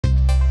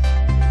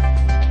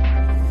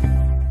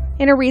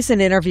In a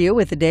recent interview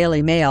with the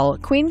Daily Mail,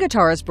 Queen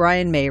guitarist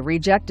Brian May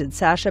rejected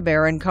Sacha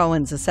Baron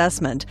Cohen's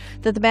assessment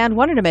that the band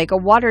wanted to make a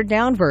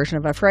watered-down version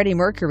of a Freddie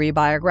Mercury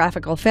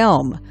biographical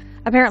film.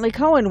 Apparently,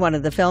 Cohen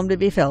wanted the film to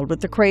be filled with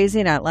the crazy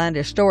and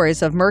outlandish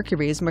stories of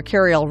Mercury's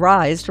mercurial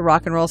rise to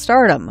rock and roll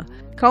stardom.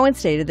 Cohen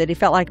stated that he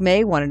felt like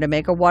May wanted to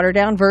make a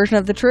watered-down version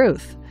of the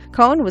truth.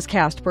 Cohen was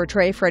cast to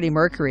portray Freddie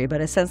Mercury, but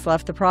has since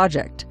left the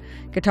project.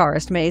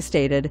 Guitarist May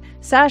stated,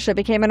 "Sacha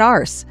became an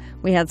arse.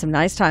 We had some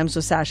nice times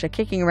with Sacha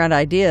kicking around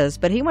ideas,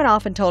 but he went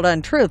off and told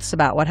untruths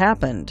about what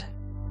happened."